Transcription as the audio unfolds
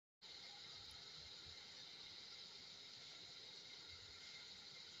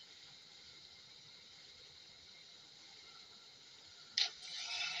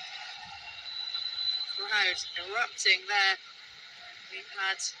crowd erupting there. We've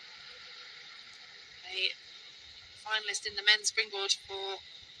had a finalist in the men's springboard for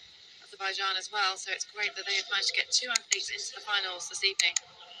Azerbaijan as well, so it's great that they have managed to get 2 athletes into the finals this evening,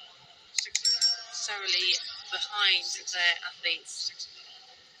 solely behind their athletes.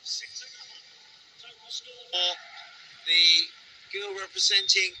 For the girl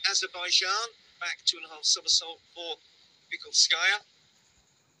representing Azerbaijan, back 2.5 somersault for biko skaya.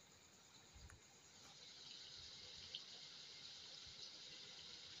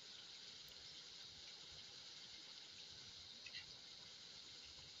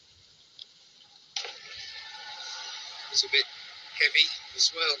 It's a bit heavy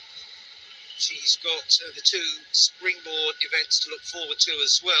as well. She's got the 2 springboard events to look forward to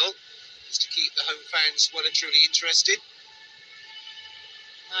as well, just to keep the home fans well and truly interested.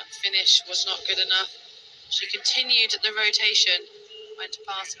 That finish was not good enough. She continued the rotation, went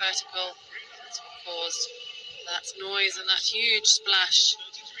past vertical, that's what caused that noise and that huge splash.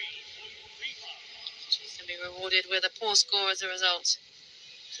 She's going to be rewarded with a poor score as a result.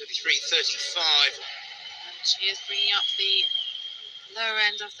 33-35. And she is bringing up the lower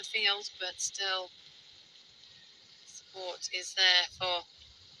end of the field, but still support is there for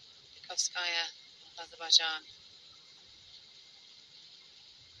biko skaya of Azerbaijan.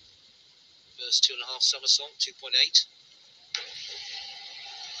 First 2.5 somersault, 2.8.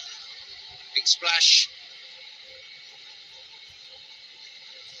 Big splash.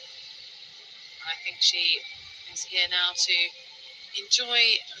 I think she is here now to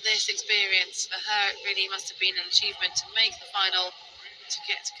enjoy this experience. For her, it really must have been an achievement to make the final, to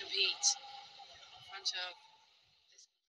get to compete in front of